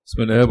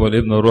بسم الله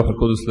والابن والروح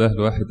القدس له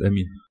الواحد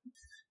امين.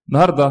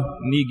 النهارده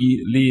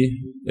نيجي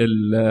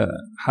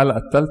للحلقه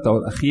الثالثه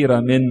والاخيره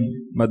من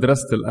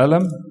مدرسه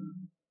الالم.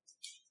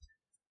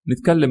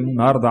 نتكلم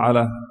النهارده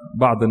على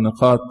بعض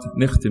النقاط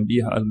نختم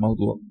بيها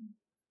الموضوع.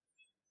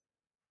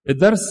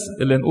 الدرس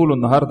اللي نقوله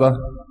النهارده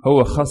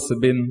هو خاص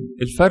بين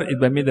الفرق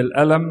ما بين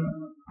الالم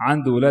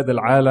عند ولاد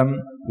العالم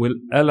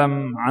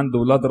والالم عند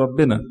ولاد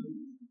ربنا.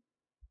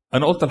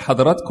 انا قلت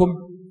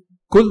لحضراتكم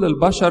كل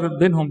البشر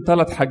بينهم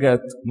 3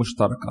 حاجات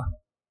مشتركة.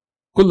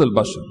 كل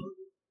البشر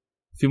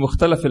في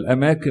مختلف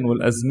الأماكن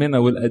والأزمنة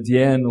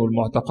والأديان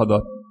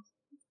والمعتقدات.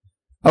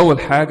 أول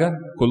حاجة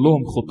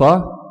كلهم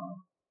خطاة،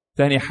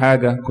 تاني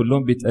حاجة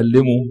كلهم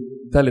بيتألموا،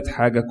 تالت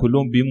حاجة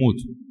كلهم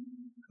بيموتوا.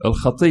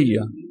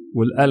 الخطية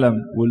والألم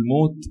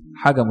والموت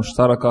حاجة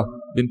مشتركة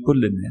بين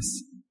كل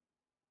الناس.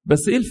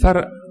 بس إيه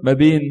الفرق ما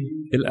بين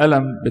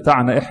الألم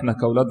بتاعنا إحنا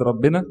كأولاد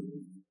ربنا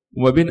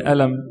وما بين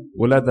ألم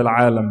ولاد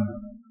العالم؟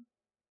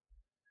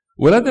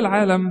 ولاد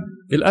العالم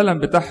الألم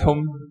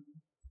بتاعهم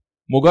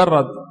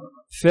مجرد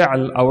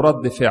فعل أو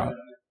رد فعل.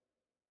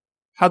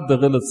 حد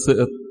غلط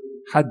سقط،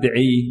 حد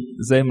عي،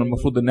 زي ما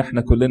المفروض ان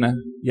احنا كلنا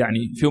يعني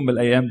في يوم من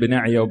الأيام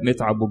بنعيا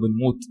وبنتعب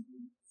وبنموت.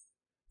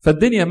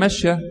 فالدنيا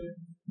ماشية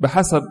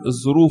بحسب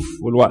الظروف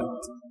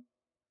والوقت.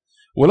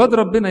 ولاد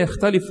ربنا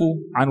يختلفوا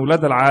عن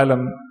ولاد العالم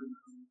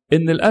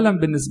ان الألم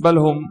بالنسبة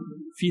لهم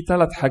في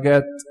 3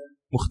 حاجات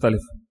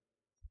مختلفة.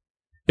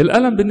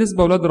 الألم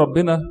بالنسبة لولاد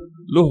ربنا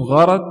له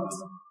غرض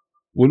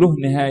وله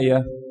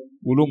نهاية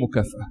وله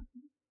مكافأة.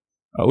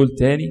 أقول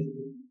تاني،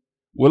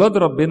 ولاد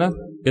ربنا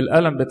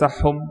الألم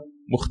بتاعهم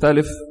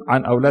مختلف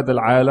عن أولاد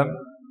العالم،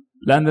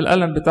 لأن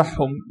الألم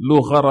بتاعهم له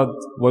غرض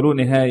وله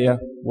نهاية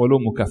وله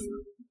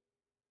مكافأة.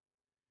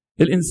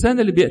 الإنسان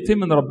اللي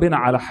بيأتمن ربنا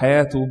على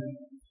حياته،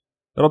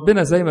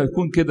 ربنا زي ما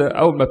يكون كده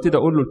أول ما ابتدى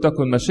أقول له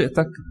تكن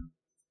مشيئتك،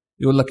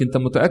 يقول لك أنت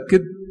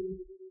متأكد؟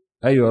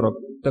 أيوة يا رب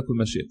تكن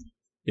مشيئتك.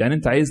 يعني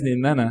أنت عايزني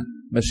أن أنا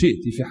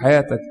مشيئتي في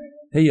حياتك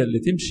هي اللي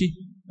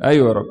تمشي؟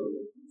 أيوة يا رب.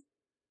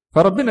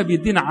 فربنا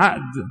بيدينا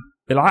عقد،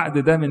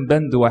 العقد ده من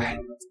بند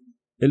واحد.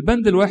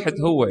 البند الواحد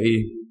هو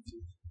إيه؟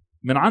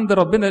 من عند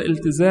ربنا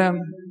الالتزام،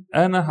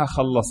 أنا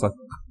هخلصك.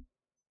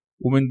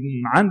 ومن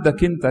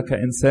عندك أنت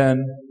كإنسان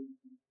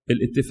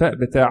الاتفاق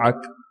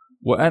بتاعك،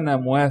 وأنا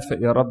موافق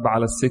يا رب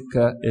على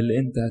السكة اللي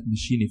أنت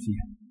هتمشيني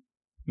فيها.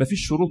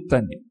 مفيش شروط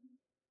تانية.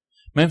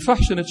 ما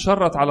ينفعش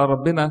نتشرط على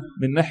ربنا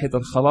من ناحية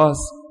الخلاص،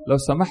 لو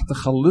سمحت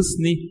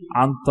خلصني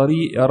عن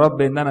طريق يا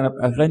رب ان انا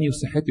ابقى غني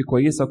وصحتي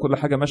كويسة وكل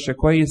حاجة ماشية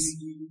كويس،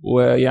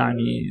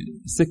 ويعني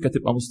السكة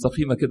تبقى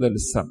مستقيمة كده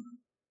للسماء.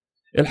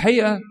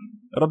 الحقيقة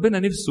ربنا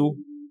نفسه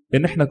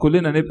ان احنا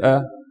كلنا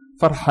نبقى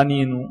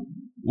فرحانين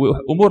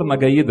وامورنا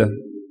جيدة،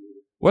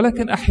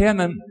 ولكن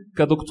احيانا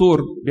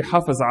كدكتور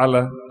بيحافظ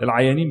على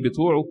العيانين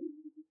بتوعه،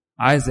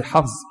 عايز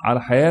يحافظ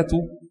على حياته،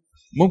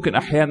 ممكن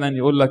احيانا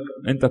يقول لك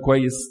انت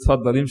كويس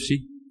اتفضل امشي،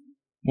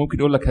 ممكن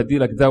يقول لك هدي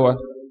لك دواء،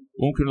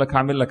 وممكن يقول لك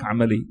هعمل لك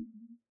عمليه.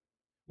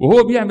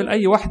 وهو بيعمل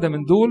اي واحده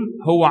من دول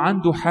هو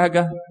عنده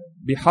حاجه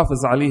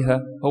بيحافظ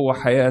عليها، هو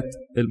حياه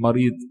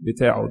المريض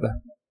بتاعه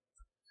ده.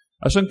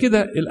 عشان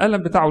كده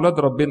الالم بتاع اولاد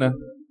ربنا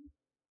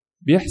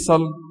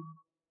بيحصل،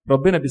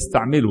 ربنا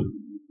بيستعمله،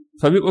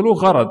 فبيبقى له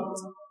غرض.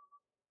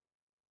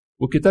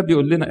 والكتاب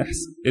بيقول لنا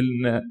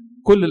ان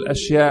كل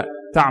الاشياء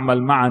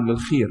تعمل معا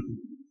للخير،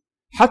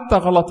 حتى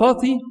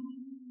غلطاتي.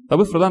 طب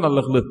افرض انا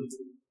اللي غلطت،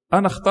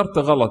 انا اخترت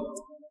غلط،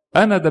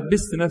 انا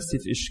دبست نفسي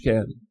في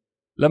اشكال،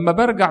 لما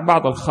برجع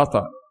بعد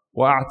الخطأ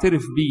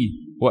واعترف بيه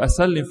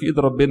واسلم في ايد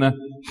ربنا،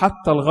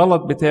 حتى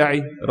الغلط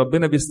بتاعي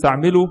ربنا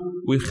بيستعمله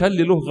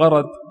ويخلي له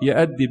غرض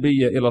يؤدي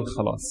بيا الى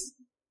الخلاص.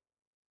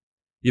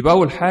 يبقى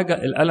اول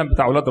حاجة الالم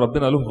بتاع اولاد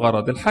ربنا له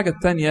غرض. الحاجة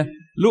الثانية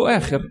له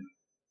اخر.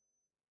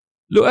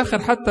 له اخر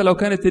حتى لو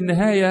كانت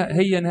النهاية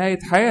هي نهاية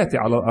حياتي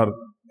على الارض.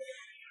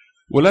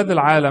 ولاد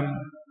العالم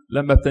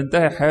لما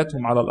بتنتهي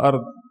حياتهم على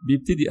الأرض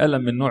بيبتدي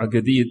ألم من نوع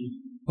جديد،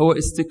 هو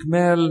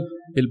استكمال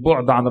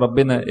البعد عن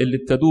ربنا اللي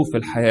ابتدوه في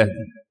الحياة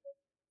دي.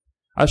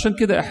 عشان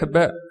كده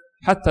أحباء،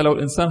 حتى لو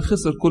الإنسان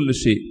خسر كل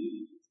شيء،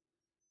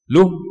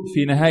 له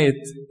في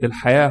نهاية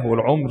الحياة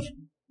والعمر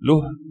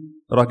له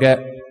رجاء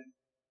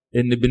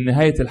إن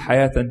بالنهاية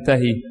الحياة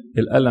تنتهي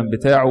الألم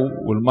بتاعه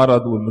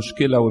والمرض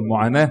والمشكلة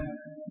والمعاناة،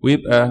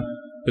 ويبقى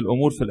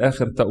الأمور في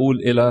الآخر تقول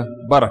إلى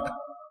بركة.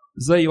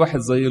 زي واحد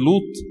زي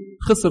لوط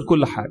خسر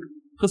كل حاجة،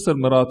 خسر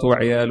مراته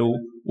وعياله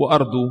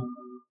وأرضه،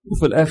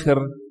 وفي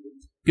الآخر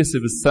كسب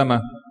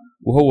السماء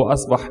وهو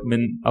أصبح من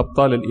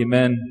أبطال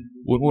الإيمان،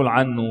 ونقول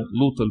عنه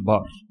لوط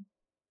البار.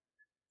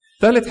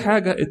 ثالث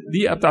حاجة،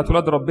 الضيقة بتاعت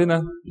ولاد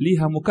ربنا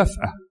ليها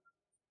مكافأة.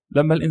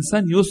 لما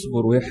الإنسان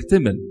يصبر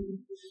ويحتمل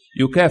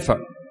يكافأ.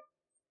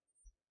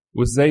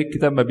 وإزاي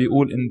الكتاب ما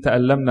بيقول إن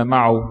تألمنا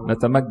معه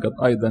نتمجد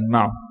أيضا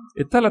معه.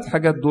 ال3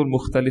 حاجات دول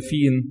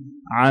مختلفين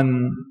عن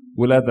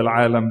ولاد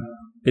العالم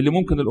اللي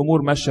ممكن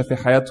الأمور ماشية في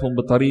حياتهم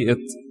بطريقة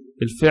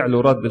الفعل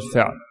ورد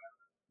الفعل.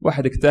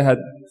 واحد اجتهد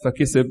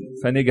فكسب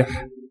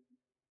فنجح،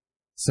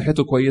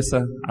 صحته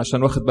كويسة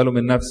عشان واخد باله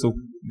من نفسه،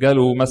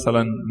 جاله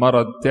مثلا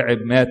مرض تعب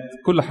مات،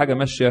 كل حاجة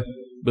ماشية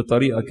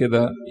بطريقة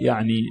كده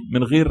يعني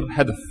من غير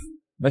هدف،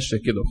 ماشية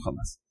كده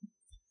وخلاص.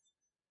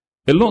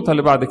 النقطة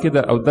اللي بعد كده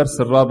أو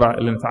الدرس الرابع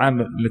اللي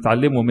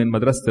نتعلمه من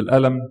مدرسة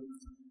الألم،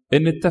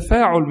 إن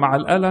التفاعل مع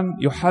الألم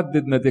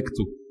يحدد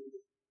نتيجته.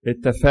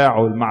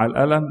 التفاعل مع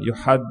الألم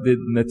يحدد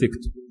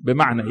نتيجته.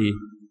 بمعنى إيه؟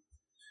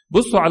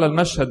 بصوا على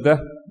المشهد ده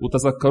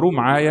وتذكروا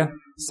معايا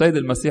السيد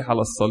المسيح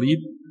على الصليب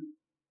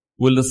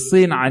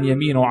واللصين عن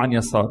يمينه وعن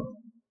يساره.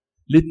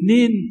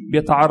 الاثنين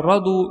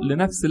بيتعرضوا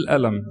لنفس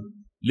الألم،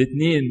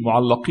 الاثنين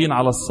معلقين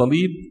على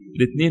الصليب،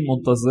 الاثنين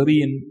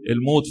منتظرين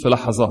الموت في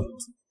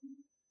لحظات.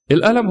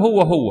 الألم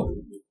هو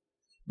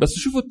بس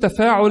شوفوا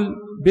التفاعل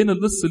بين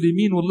اللص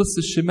اليمين واللص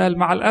الشمال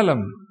مع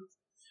الألم.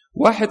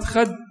 واحد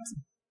خد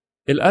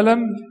الألم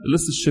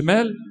اللص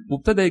الشمال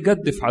وابتدى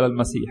يجدف على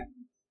المسيح،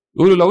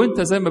 يقولوا لو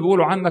انت زي ما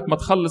بيقولوا عنك ما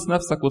تخلص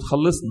نفسك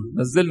وتخلصنا،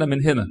 نزلنا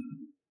من هنا.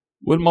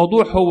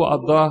 والموضوع هو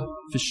قضاه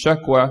في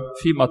الشكوى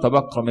فيما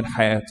تبقى من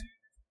حياته.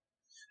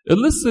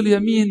 اللص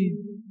اليمين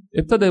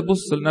ابتدى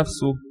يبص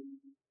لنفسه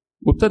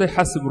وابتدى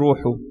يحاسب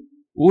روحه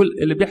ويقول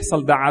اللي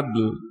بيحصل ده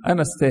عدل،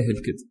 أنا استاهل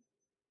كده.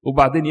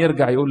 وبعدين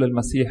يرجع يقول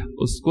للمسيح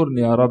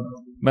اذكرني يا رب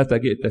متى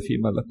جئت في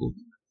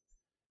ملكوتك.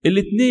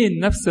 الاثنين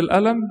نفس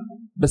الألم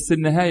بس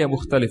النهاية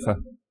مختلفة.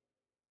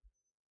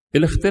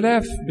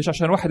 الاختلاف مش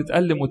عشان واحد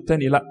اتألم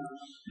والتاني لا،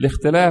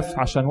 الاختلاف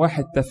عشان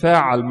واحد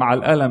تفاعل مع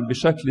الألم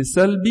بشكل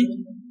سلبي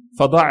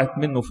فضاعت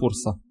منه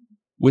فرصة،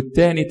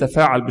 والتاني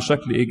تفاعل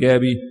بشكل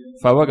إيجابي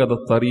فوجد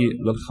الطريق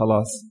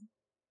للخلاص.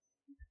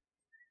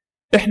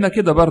 احنا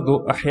كده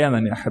برضو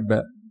أحيانا يا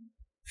أحباء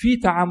في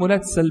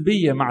تعاملات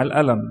سلبية مع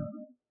الألم،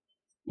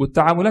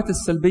 والتعاملات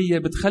السلبية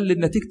بتخلي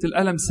نتيجة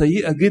الألم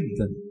سيئة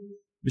جدا.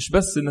 مش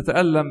بس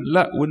نتألم،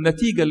 لا،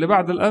 والنتيجة اللي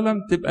بعد الألم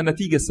تبقى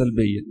نتيجة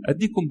سلبية.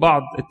 أديكم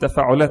بعض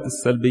التفاعلات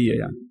السلبية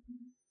يعني.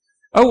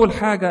 أول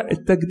حاجة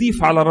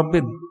التجديف على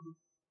ربنا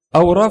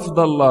أو رفض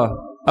الله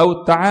أو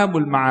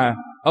التعامل معاه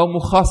أو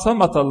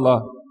مخاصمة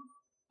الله.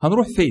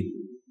 هنروح فين؟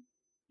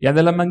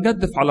 يعني لما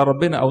نجدف على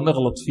ربنا أو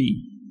نغلط فيه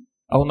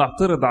أو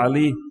نعترض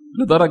عليه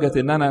لدرجة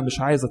إن أنا مش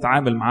عايز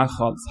أتعامل معاه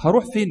خالص،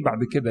 هروح فين بعد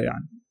كده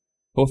يعني؟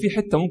 هو في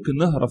حتة ممكن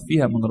نهرب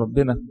فيها من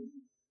ربنا؟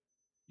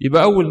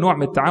 يبقى أول نوع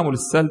من التعامل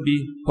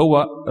السلبي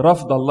هو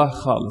رفض الله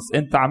خالص.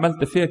 أنت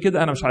عملت فيها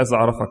كده، أنا مش عايز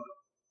أعرفك.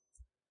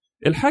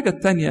 الحاجة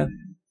التانية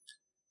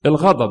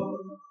الغضب،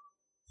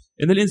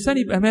 إن الإنسان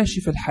يبقى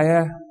ماشي في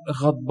الحياة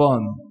غضبان،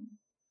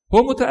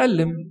 هو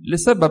متألم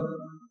لسبب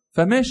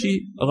فماشي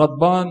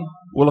غضبان،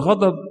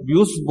 والغضب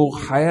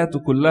بيصبغ حياته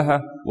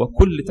كلها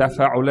وكل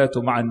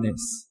تفاعلاته مع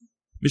الناس،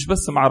 مش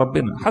بس مع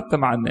ربنا حتى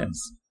مع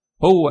الناس.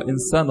 هو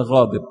إنسان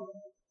غاضب.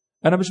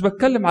 أنا مش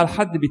بتكلم على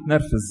حد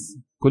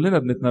بيتنرفز، كلنا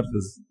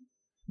بنتنرفز،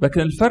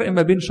 لكن الفرق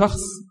ما بين شخص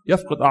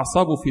يفقد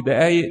أعصابه في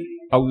دقائق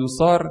أو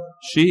يصار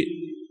شيء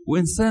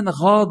وإنسان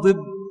غاضب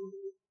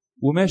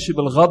وماشي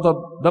بالغضب،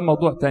 ده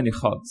موضوع تاني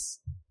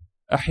خالص.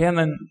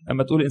 أحيانا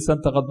أما تقول إنسان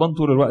غضبان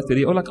طول الوقت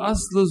ليه، يقولك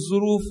أصل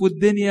الظروف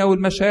والدنيا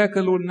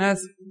والمشاكل والناس.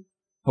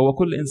 هو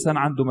كل إنسان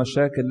عنده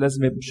مشاكل،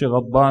 لازم يمشي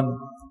غضبان.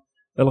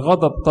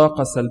 الغضب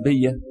طاقة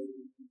سلبية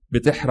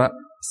بتحرق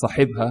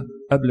صاحبها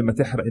قبل ما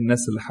تحرق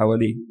الناس اللي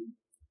حواليه.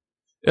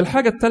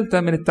 الحاجة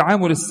الثالثة من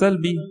التعامل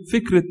السلبي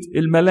فكرة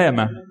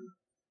الملامة،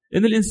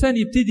 إن الإنسان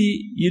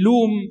يبتدي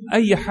يلوم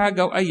أي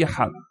حاجة وأي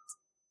حد.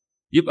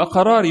 يبقى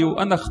قراري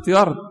وأنا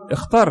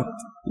اخترت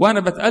وأنا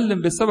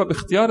بتألم بسبب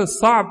اختياري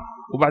الصعب،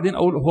 وبعدين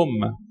أقول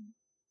هم.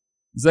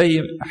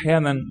 زي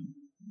أحيانا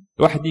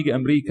واحد يجي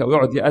أمريكا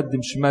ويقعد يقدم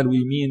شمال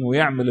ويمين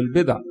ويعمل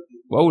البدع،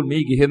 وأول ما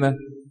يجي هنا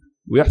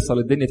ويحصل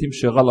الدنيا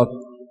تمشي غلط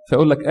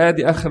فيقول لك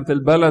آدي آخرة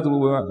البلد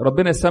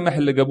وربنا يسامح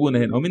اللي جابونا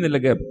هنا. ومين اللي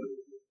جابك؟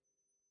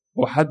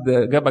 وحد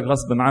جابك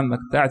غصب عنك،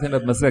 بتاعت هنا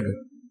بمزاجك.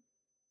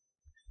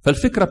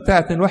 فالفكرة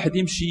بتاعت ان واحد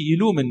يمشي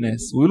يلوم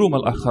الناس ويلوم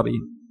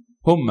الآخرين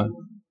هم.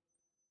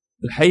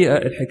 الحقيقة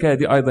الحكاية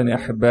دي أيضا يا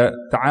أحباء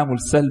تعامل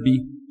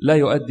سلبي لا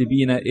يؤدي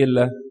بينا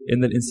إلا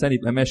إن الإنسان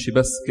يبقى ماشي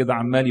بس كده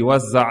عمال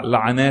يوزع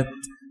لعنات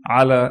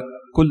على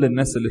كل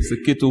الناس اللي في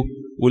سكته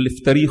واللي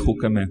في تاريخه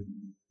كمان.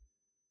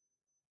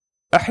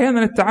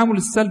 أحيانا التعامل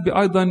السلبي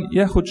أيضا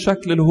ياخد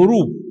شكل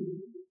الهروب.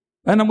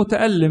 أنا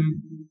متألم،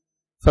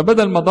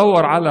 فبدل ما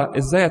أدور على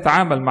إزاي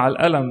أتعامل مع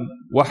الألم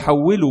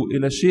وأحوله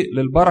إلى شيء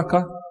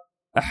للبركة،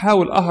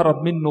 أحاول أهرب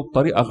منه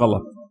بطريقة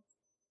غلط.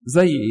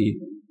 زي إيه؟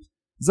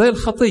 زي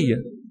الخطية.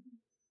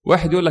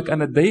 واحد يقول لك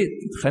أنا اتضايقت،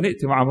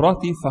 اتخانقت مع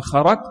مراتي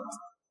فخرجت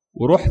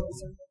ورحت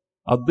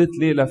قضيت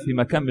ليلة في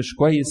مكان مش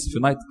كويس في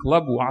نايت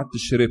كلاب وقعدت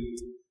شربت.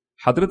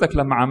 حضرتك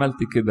لما عملت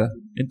كده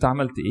أنت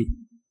عملت إيه؟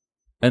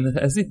 أنت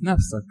أذيت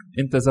نفسك،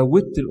 أنت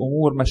زودت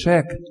الأمور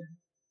مشاكل.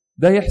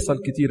 ده يحصل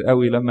كتير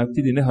قوي لما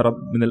يبتدي نهرب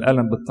من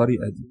الألم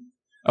بالطريقة دي.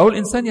 أو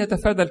الإنسان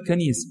يتفادى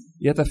الكنيسة،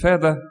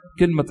 يتفادى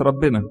كلمة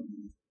ربنا،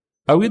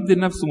 أو يدي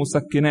لنفسه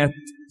مسكنات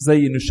زي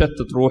إنه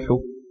يشتت روحه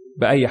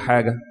بأي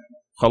حاجة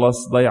خلاص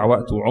ضيع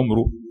وقته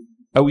وعمره،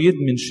 أو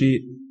يدمن شيء،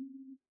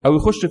 أو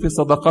يخش في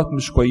صداقات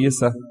مش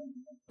كويسة،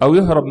 أو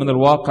يهرب من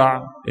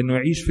الواقع إنه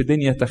يعيش في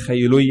دنيا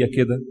تخيلية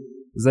كده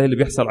زي اللي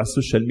بيحصل على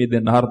السوشيال ميديا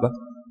النهاردة.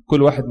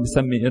 كل واحد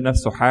مسمي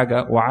نفسه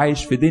حاجة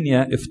وعايش في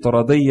دنيا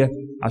افتراضية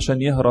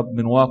عشان يهرب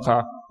من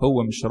واقع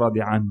هو مش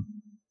راضي عنه.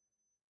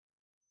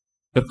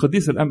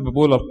 القديس الأنبا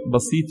بولا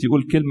بسيط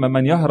يقول كلمة: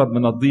 من يهرب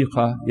من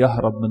الضيقة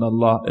يهرب من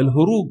الله.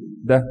 الهروب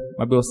ده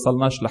ما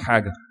بيوصلناش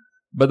لحاجة،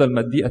 بدل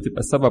ما الضيقة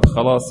تبقى سبب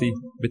خلاصي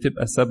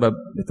بتبقى سبب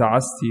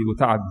لتعستي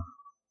وتعبي.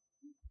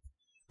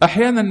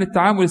 أحيانا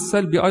التعامل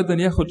السلبي أيضا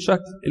ياخد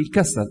شكل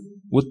الكسل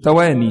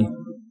والتواني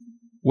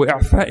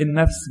وإعفاء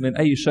النفس من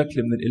أي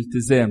شكل من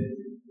الالتزام.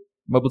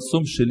 ما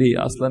بتصومش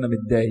ليه؟ أصلا أنا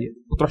متضايق.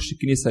 ما بتروحش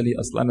الكنيسة ليه؟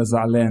 أصلا أنا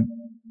زعلان.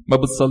 ما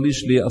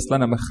بتصليش ليه؟ أصلا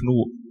أنا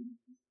مخنوق.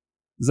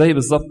 زي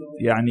بالظبط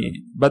يعني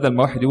بدل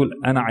ما واحد يقول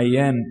أنا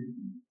عيان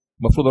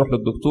المفروض أروح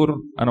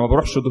للدكتور، أنا ما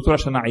بروحش للدكتور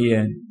عشان أنا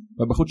عيان،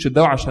 ما باخدش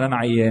الدواء عشان أنا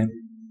عيان.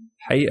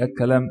 الحقيقة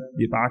الكلام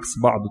بيبقى عكس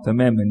بعضه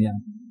تماما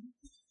يعني.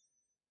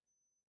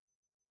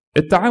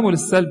 التعامل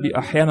السلبي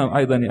أحيانا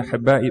أيضا يا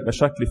أحبائي يبقى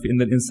شكل في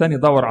إن الإنسان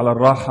يدور على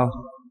الراحة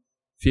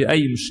في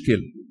أي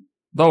مشكلة،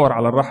 دور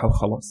على الراحة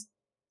وخلاص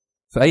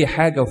في أي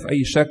حاجة وفي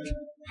أي شكل،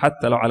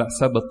 حتى لو على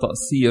حساب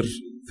التقصير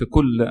في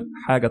كل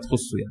حاجة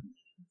تخصه يعني.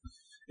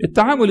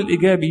 التعامل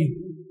الإيجابي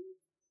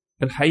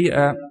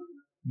الحقيقة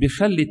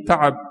بيخلي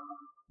التعب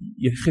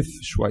يخف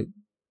شوية،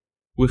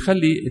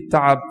 ويخلي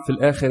التعب في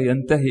الآخر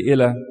ينتهي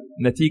إلى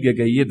نتيجة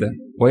جيدة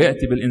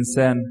ويأتي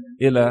بالإنسان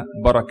إلى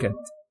بركات.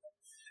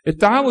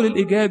 التعامل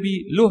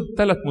الإيجابي له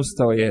 3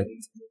 مستويات.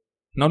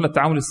 احنا قلنا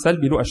التعامل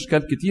السلبي له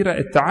أشكال كتيرة،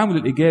 التعامل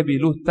الإيجابي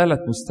له 3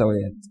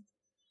 مستويات.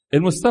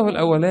 المستوى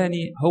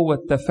الأولاني هو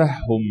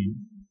التفهم،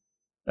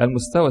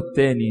 المستوى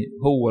الثاني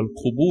هو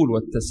القبول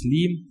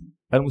والتسليم،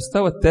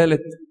 المستوى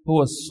الثالث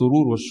هو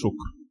السرور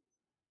والشكر.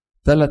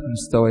 3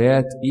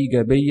 مستويات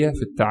إيجابية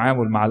في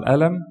التعامل مع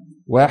الألم: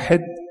 1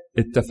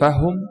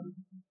 التفهم،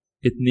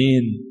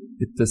 2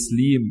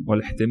 التسليم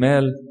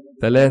والاحتمال،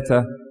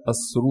 3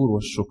 السرور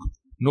والشكر.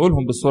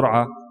 نقولهم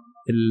بسرعة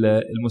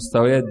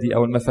المستويات دي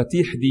أو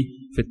المفاتيح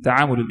دي في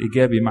التعامل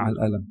الإيجابي مع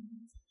الألم.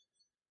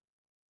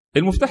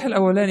 المفتاح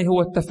الأولاني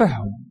هو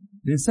التفهم.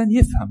 الإنسان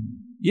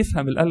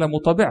يفهم الألم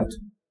وطبيعته،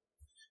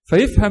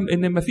 فيفهم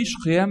إن مفيش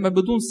قيامة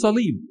بدون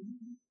صليب.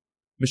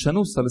 مش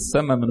هنوصل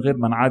السماء من غير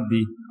ما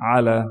نعدي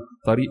على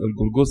طريق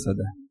الجلجثة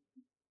ده.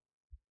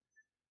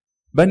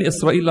 بني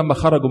إسرائيل لما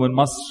خرجوا من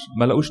مصر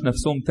ما لقوش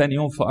نفسهم تاني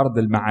يوم في أرض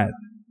الميعاد.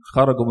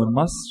 خرجوا من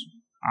مصر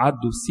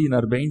عدوا سين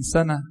 40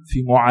 سنة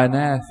في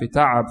معاناة، في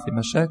تعب، في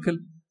مشاكل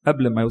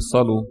قبل ما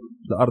يوصلوا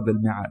لأرض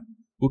الميعاد.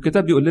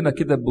 والكتاب يقول لنا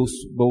كده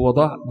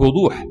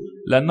بوضوح: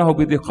 لأنه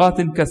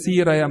بضيقات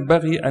كثيرة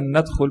ينبغي أن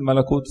ندخل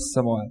ملكوت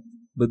السماوات.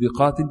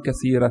 بضيقات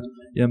كثيرة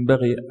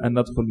ينبغي أن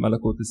ندخل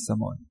ملكوت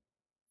السماوات.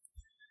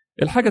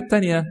 الحاجة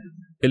الثانية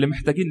اللي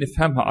محتاجين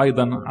نفهمها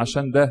أيضا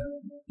عشان ده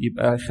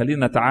يبقى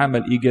خلينا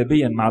نتعامل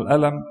إيجابيا مع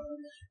الألم،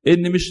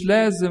 إن مش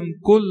لازم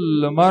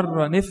كل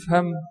مرة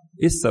نفهم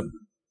إيه السبب.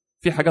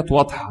 في حاجات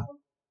واضحة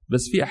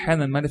بس في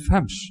أحيانا ما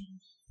نفهمش.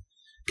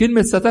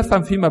 كلمة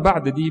ستفهم فيما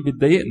بعد دي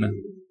بتضايقنا.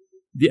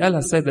 دي قالها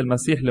السيد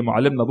المسيح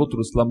لمعلمنا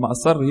بطرس لما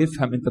أصر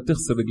يفهم أنت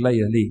بتغسل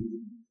رجليا ليه،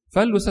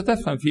 فقال له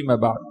ستفهم فيما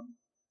بعد.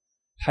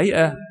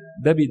 الحقيقة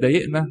ده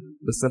بيضايقنا،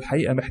 بس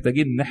الحقيقة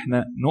محتاجين إن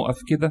احنا نقف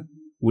كده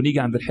ونيجي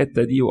عند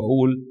الحتة دي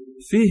وأقول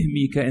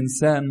فهمي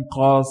كإنسان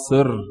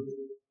قاصر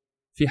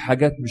في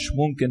حاجات مش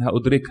ممكن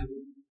هأدركها.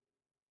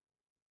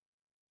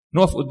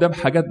 نقف قدام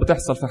حاجات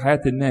بتحصل في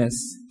حياة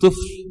الناس،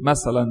 طفل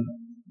مثلا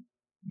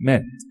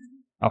مات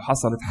أو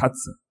حصلت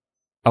حادثة،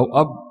 أو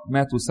أب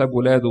مات وساب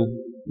ولاده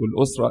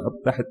والأسرة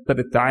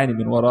ابتدت تعاني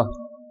من وراه.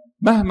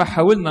 مهما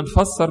حاولنا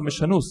نفسر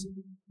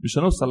مش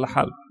هنوصل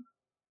لحل.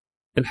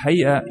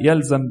 الحقيقة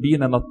يلزم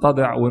بينا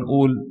نتضع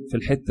ونقول في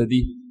الحتة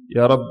دي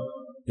يا رب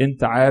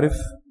أنت عارف،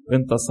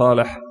 أنت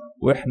صالح،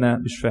 وإحنا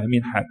مش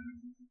فاهمين حاجة.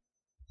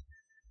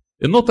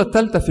 النقطة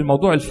الثالثة في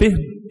موضوع الفهم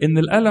إن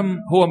الألم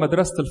هو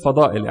مدرسة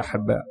الفضائل يا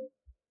أحباء.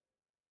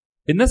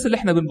 الناس اللي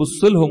احنا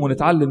بنبص لهم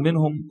ونتعلم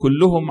منهم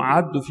كلهم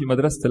عدوا في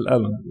مدرسة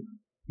الألم.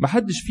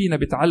 محدش فينا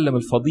بيتعلم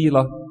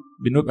الفضيلة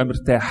بأنه يبقى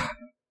مرتاح.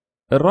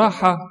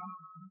 الراحة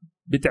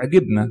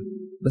بتعجبنا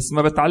بس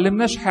ما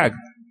بتعلمناش حاجة.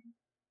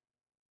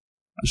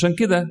 عشان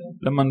كده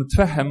لما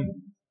نتفهم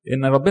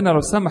إن ربنا لو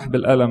سمح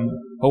بالألم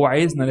هو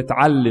عايزنا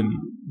نتعلم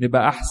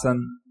نبقى أحسن،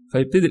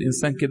 فيبتدي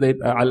الإنسان كده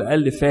يبقى على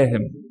الأقل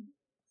فاهم.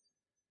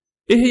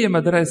 إيه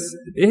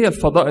هي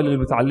الفضائل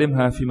اللي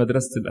بتعلمها في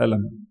مدرسة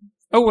الألم؟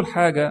 أول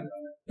حاجة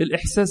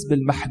الإحساس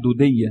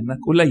بالمحدودية، إنك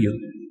قليل،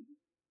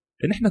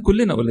 إن إحنا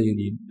كلنا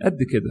قليلين قد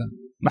كده،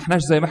 ما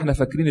إحناش زي ما إحنا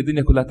فاكرين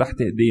الدنيا كلها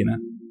تحت إيدينا.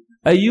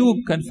 أيوب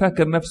كان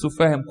فاكر نفسه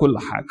فاهم كل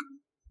حاجة،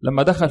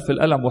 لما دخل في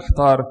الألم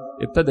واحتار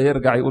ابتدى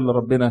يرجع يقول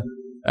لربنا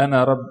أنا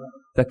يا رب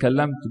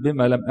تكلمت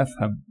بما لم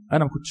أفهم،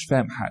 أنا ما كنتش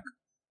فاهم حاجة.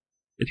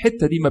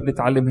 الحتة دي ما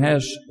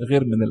بنتعلمهاش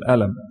غير من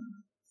الألم.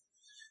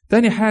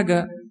 تاني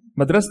حاجة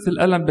مدرسة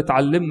الألم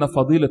بتعلمنا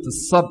فضيلة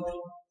الصبر،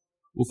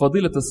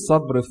 وفضيلة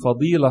الصبر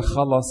فضيلة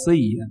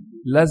خلاصية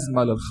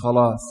لازمة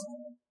للخلاص.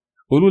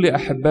 قولوا لي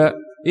أحباء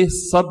إيه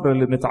الصبر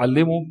اللي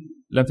بنتعلمه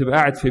لما تبقى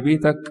قاعد في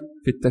بيتك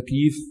في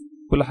التكييف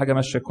كل حاجة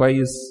ماشية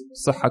كويس،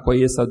 صحة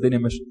كويسة، الدنيا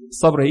ماشية؟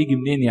 الصبر هيجي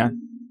منين يعني؟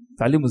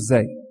 تعلمه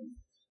إزاي؟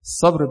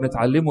 الصبر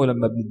بنتعلمه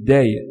لما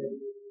بنتضايق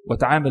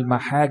وتعامل مع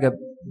حاجة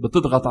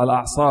بتضغط على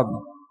أعصابي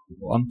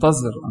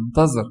وأنتظر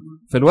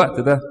في الوقت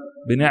ده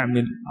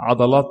بنعمل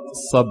عضلات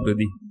الصبر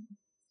دي.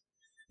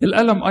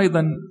 الألم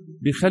أيضا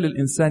بيخلي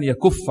الإنسان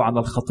يكف عن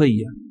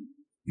الخطية.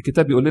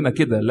 الكتاب يقول لنا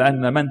كده: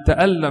 لأن من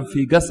تألم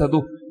في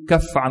جسده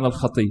كف عن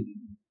الخطية.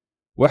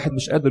 واحد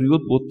مش قادر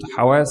يضبط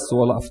حواسه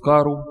ولا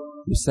أفكاره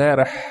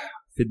وسارح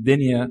في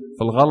الدنيا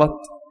في الغلط،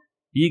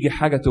 يجي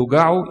حاجة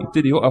توجعه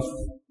يبتدي يقف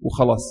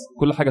وخلاص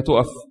كل حاجة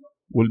تقف،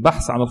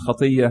 والبحث عن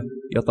الخطية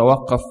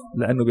يتوقف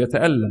لأنه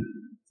بيتألم.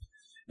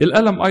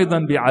 الألم أيضا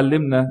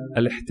بيعلمنا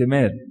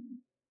الاحتمال،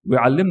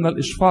 ويعلمنا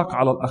الإشفاق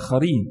على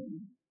الآخرين،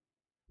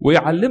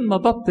 ويعلمنا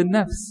ضبط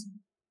النفس.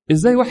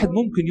 إزاي واحد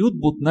ممكن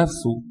يضبط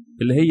نفسه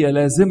اللي هي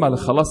لازمة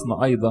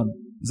لخلاصنا أيضا،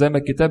 زي ما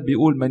الكتاب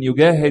بيقول: من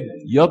يجاهد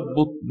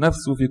يضبط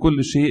نفسه في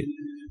كل شيء،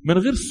 من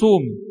غير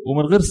صوم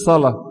ومن غير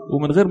صلاة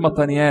ومن غير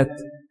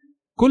مطانيات.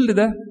 كل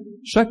ده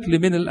شكل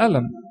من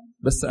الألم،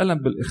 بس ألم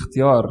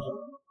بالاختيار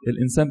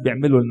الإنسان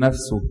بيعمله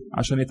لنفسه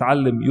عشان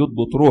يتعلم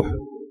يضبط روحه.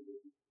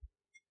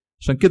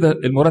 عشان كده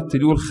المرتل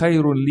يقول: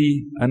 خير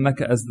لي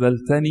أنك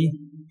أذللتني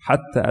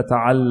حتى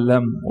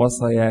أتعلم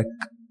وصاياك.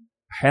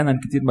 أحيانا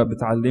كتير ما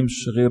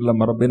بتعلمش غير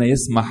لما ربنا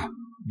يسمح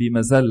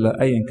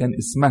بمذلة أيا كان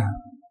اسمها.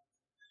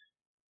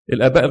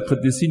 الآباء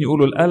القديسين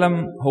يقولوا الألم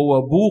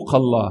هو بوق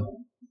الله.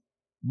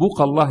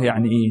 بوق الله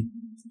يعني إيه؟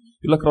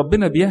 يقول لك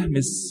ربنا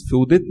بيهمس في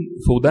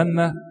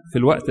ودنا في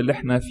الوقت اللي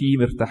احنا فيه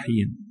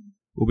مرتاحين،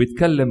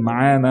 وبيتكلم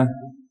معانا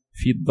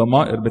في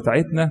الضمائر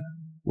بتاعتنا،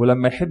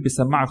 ولما يحب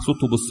يسمعك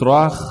صوته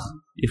بصراخ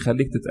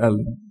يخليك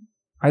تتألم.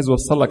 عايز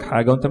يوصل لك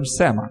حاجة وانت مش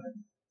سامع،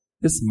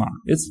 اسمع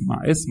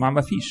اسمع اسمع،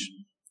 ما فيش،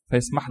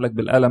 فيسمح لك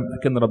بالألم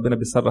لكن ربنا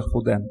بيصرخ في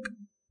ودانك.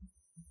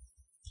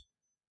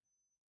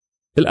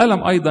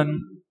 الألم أيضا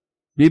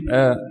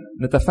بيبقى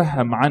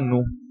نتفهم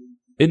عنه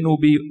إنه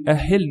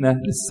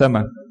بيأهلنا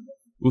للسماء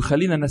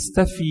ويخلينا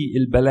نستفي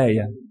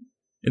البلايا،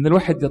 إن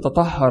الواحد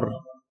يتطهر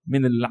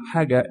من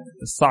الحاجة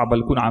الصعبة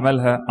اللي يكون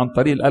عملها عن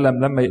طريق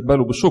الألم لما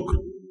يقبله بشكر.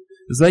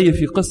 زي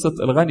في قصة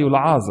الغني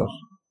والعازر.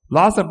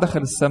 العازر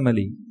دخل السماء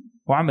ليه؟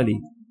 وعمل إيه؟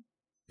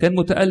 كان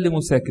متألم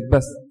وساكت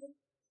بس،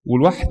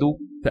 ولوحده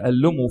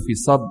تألمه في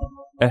صبر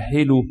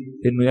أهله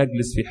إنه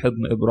يجلس في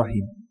حضن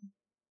إبراهيم.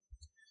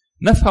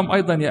 نفهم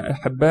أيضا يا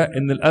أحباء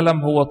إن الألم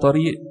هو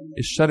طريق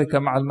الشركة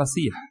مع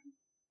المسيح.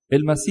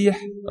 المسيح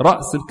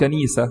رأس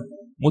الكنيسة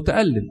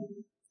متألم.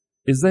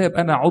 إزاي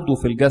يبقى أنا عضو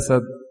في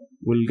الجسد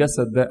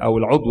والجسد ده أو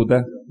العضو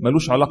ده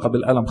ملوش علاقة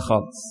بالألم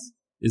خالص؟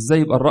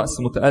 إزاي يبقى الرأس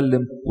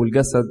متألم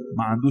والجسد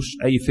ما عندوش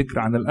أي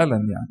فكرة عن الألم؟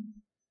 يعني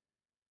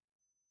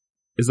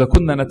إذا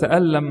كنا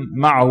نتألم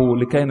معه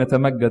لكي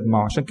نتمجد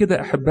معه. عشان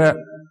كده أحباء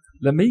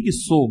لما يجي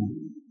الصوم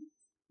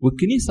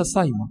والكنيسة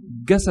صايمة،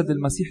 جسد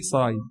المسيح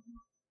صايم،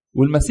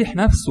 والمسيح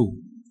نفسه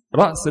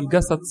رأس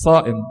الجسد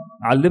صائم،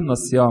 علمنا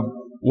الصيام،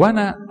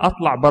 وأنا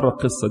أطلع بره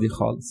القصة دي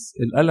خالص.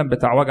 الألم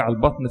بتاع وجع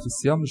البطن في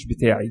الصيام مش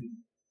بتاعي.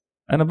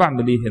 أنا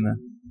بعمل إيه هنا؟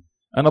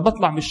 أنا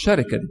بطلع من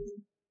الشركة دي.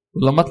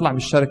 ولما أطلع من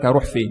الشركة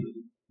أروح فين؟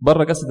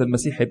 بره جسد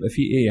المسيح هيبقى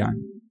فيه إيه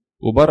يعني؟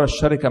 وبره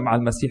الشركة مع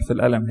المسيح في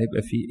الألم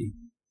هيبقى فيه إيه؟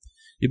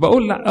 يبقى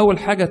أقول أول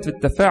حاجة في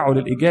التفاعل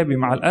الإيجابي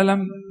مع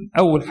الألم،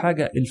 أول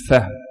حاجة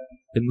الفهم.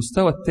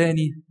 المستوى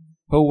الثاني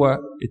هو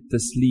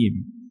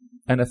التسليم.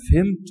 أنا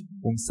فهمت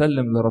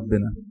ومسلم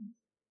لربنا.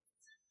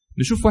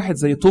 نشوف واحد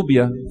زي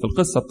طوبيا في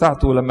القصة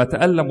بتاعته لما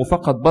تألم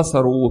وفقد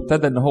بصره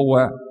وابتدى أن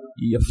هو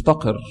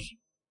يفتقر،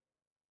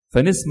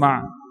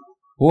 فنسمع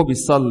هو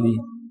بيصلي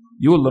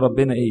يقول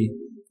لربنا إيه؟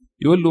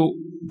 يقول له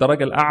ده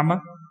راجل أعمى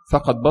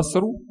فقد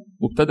بصره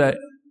وابتدى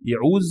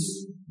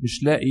يعوز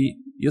مش لاقي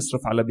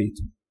يصرف على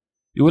بيته.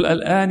 يقول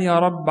الآن يا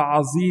رب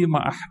عظيمة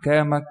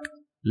أحكامك،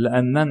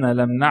 لأننا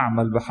لم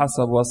نعمل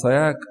بحسب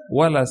وصاياك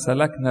ولا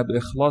سلكنا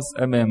بإخلاص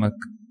أمامك.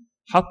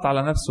 حط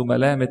على نفسه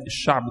ملامة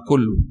الشعب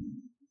كله،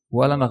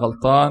 ولا أنا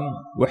غلطان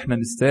وإحنا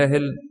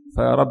نستاهل،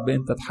 فيا رب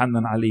أنت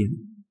تحنن علينا.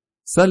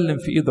 سلم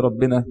في إيد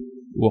ربنا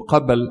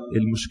وقبل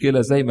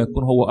المشكلة زي ما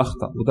يكون هو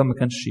أخطأ، وده ما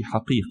كانش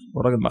حقيقي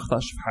والراجل ما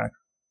أخطأش في حاجة.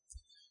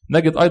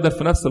 نجد أيضا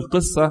في نفس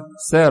القصة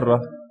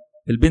سارة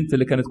البنت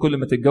اللي كانت كل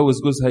ما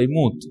تتجوز جوزها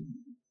يموت،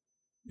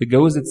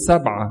 اتجوزت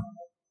 7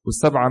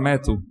 وال7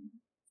 ماتوا،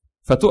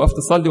 فتقف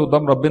تصلي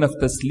قدام ربنا في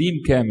تسليم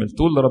كامل،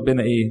 تقول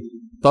لربنا إيه؟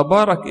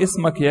 تبارك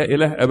اسمك يا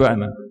إله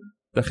أبائنا.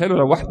 تخيلوا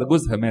لو واحدة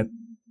جوزها مات،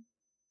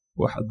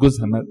 واحد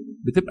جوزها مات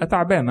بتبقى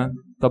تعبانة.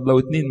 طب لو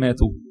 2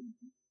 ماتوا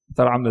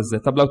ترى عاملة ازاي؟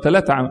 طب لو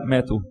 3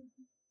 ماتوا؟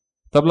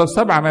 طب لو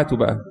 7 ماتوا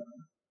بقى؟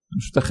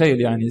 مش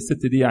متخيل يعني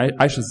الست دي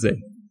عايشة ازاي.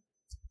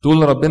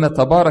 تقول لربنا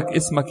تبارك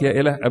اسمك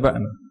يا إله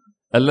أبائنا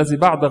الذي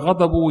بعد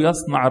غضبه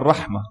يصنع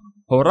الرحمة.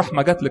 هو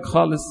الرحمة جات لك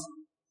خالص؟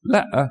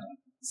 لا،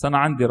 أنا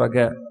عندي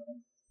رجاء.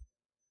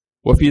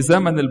 وفي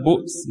زمن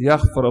البؤس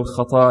يغفر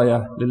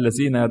الخطايا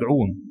للذين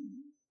يدعون.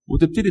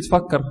 وتبتدي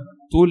تفكر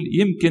تقول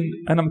يمكن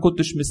أنا ما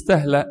كنتش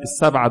مستهلة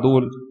 7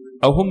 دول،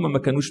 أو هم ما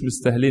كانوش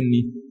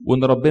مستهلني،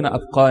 وإن ربنا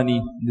أبقاني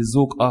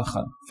لزوج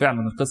آخر.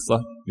 فعلا القصة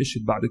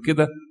مشيت بعد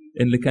كده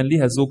إن اللي كان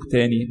ليها زوج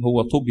تاني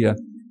هو طوبيا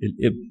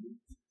الابن.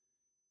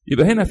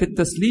 يبقى هنا في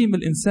التسليم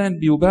الإنسان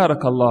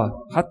بيبارك الله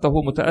حتى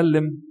هو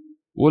متألم،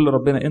 ويقول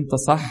لربنا أنت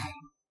صح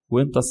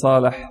وأنت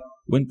صالح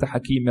وأنت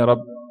حكيم يا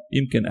رب،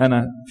 يمكن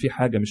أنا في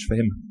حاجة مش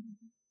فاهمها.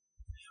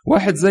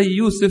 واحد زي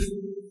يوسف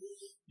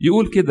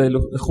يقول كده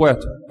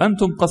لإخواته: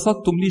 أنتم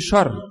قصدتم لي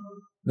شر.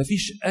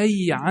 مفيش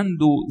أي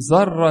عنده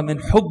ذرة من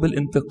حب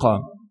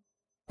الانتقام.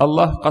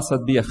 الله قصد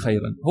بي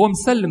خيرا. هو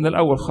مسلم من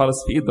الأول خالص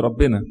في إيد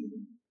ربنا.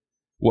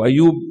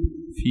 وأيوب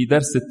في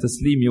درس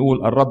التسليم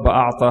يقول: الرب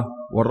أعطى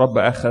والرب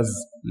أخذ،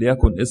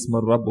 ليكن اسم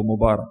الرب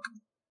مبارك.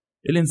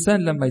 الإنسان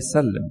لما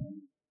يسلم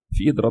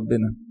في إيد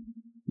ربنا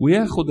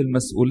وياخد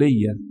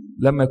المسؤولية،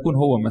 لما يكون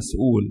هو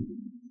مسؤول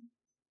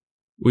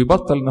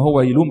ويبطل ان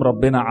هو يلوم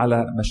ربنا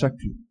على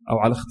مشاكله او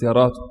على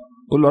اختياراته،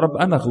 يقول له: رب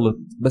انا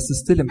غلطت بس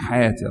استلم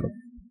حياتي يا رب،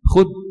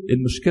 خد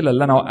المشكلة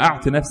اللي انا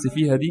وقعت نفسي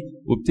فيها دي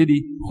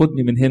وابتدي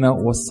خدني من هنا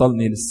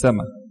ووصلني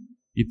للسماء.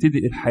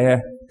 يبتدي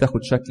الحياة تاخد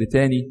شكل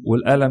تاني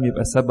والألم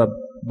يبقى سبب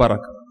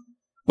بركة.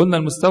 قلنا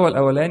المستوى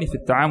الأولاني في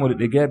التعامل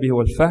الإيجابي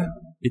هو الفهم،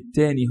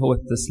 الثاني هو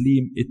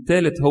التسليم،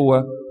 الثالث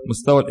هو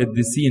مستوى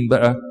القديسين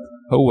بقى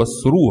هو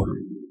السرور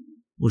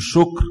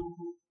والشكر.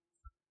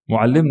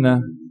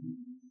 معلمنا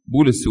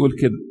بولس يقول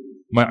كده،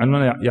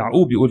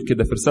 يعقوب يقول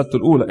كده في رسالته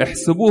الأولى: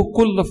 احسبوه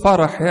كل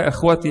فرح يا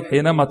إخوتي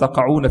حينما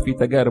تقعون في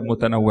تجارب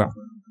متنوعة.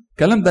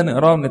 الكلام ده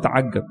نقراه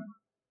ونتعجب،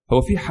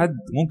 هو في حد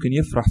ممكن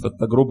يفرح في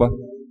التجربة؟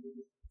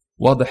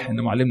 واضح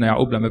ان معلمنا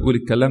يعقوب لما بيقول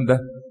الكلام ده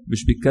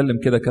مش بيتكلم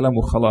كده كلام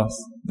وخلاص،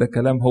 ده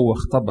كلام هو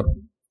اختبر.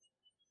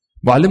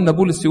 معلمنا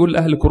بولس يقول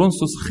لأهل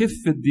كورنثوس: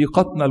 خفة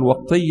ضيقتنا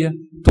الوقتية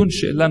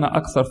تنشئ لنا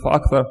أكثر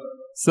فأكثر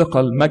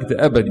ثقل مجد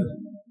أبدي.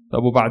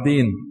 طب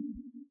وبعدين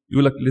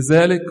يقول لك: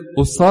 لذلك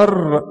أصر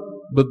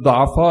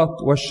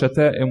بالضعفات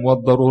والشتائم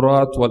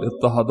والضرورات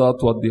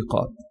والاضطهادات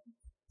والضيقات.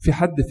 في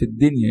حد في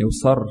الدنيا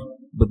يصر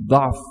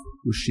بالضعف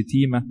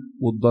والشتيمة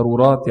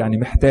والضرورات، يعني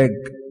محتاج،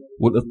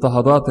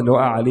 والاضطهادات اللي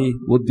وقع عليه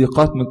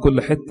والضيقات من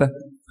كل حتة؟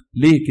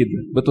 ليه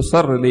كده؟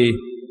 بتصر ليه؟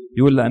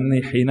 يقول: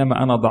 لأني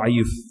حينما أنا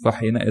ضعيف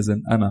فحينئذ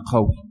أنا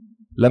قوي.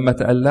 لما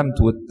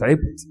تألمت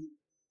وتعبت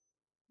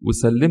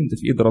وسلمت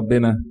في إيد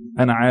ربنا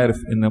أنا عارف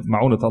إن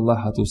معونة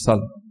الله هتوصل.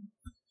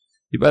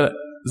 يبقى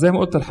زي ما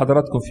قلت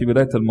لحضراتكم في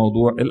بداية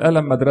الموضوع،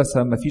 الألم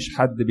مدرسة ما فيش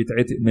حد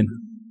بيتعتق منها،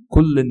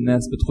 كل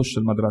الناس بتخش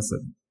المدرسة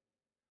دي،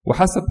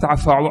 وحسب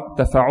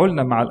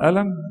تفاعلنا مع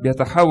الألم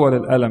بيتحول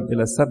الألم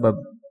إلى سبب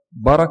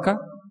بركة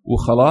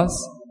وخلاص،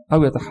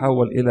 أو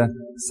يتحول إلى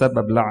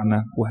سبب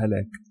لعنة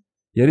وهلاك.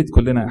 يا ريت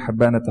كلنا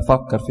أحبائنا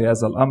نتفكر في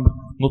هذا الأمر،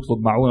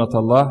 نطلب معونة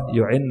الله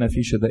يعيننا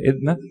في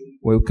شدائدنا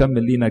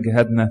ويكمل لنا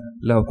جهادنا.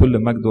 له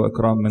كل مجد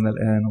وإكرام من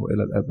الآن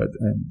وإلى الأبد.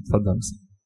 آمين. تفضل.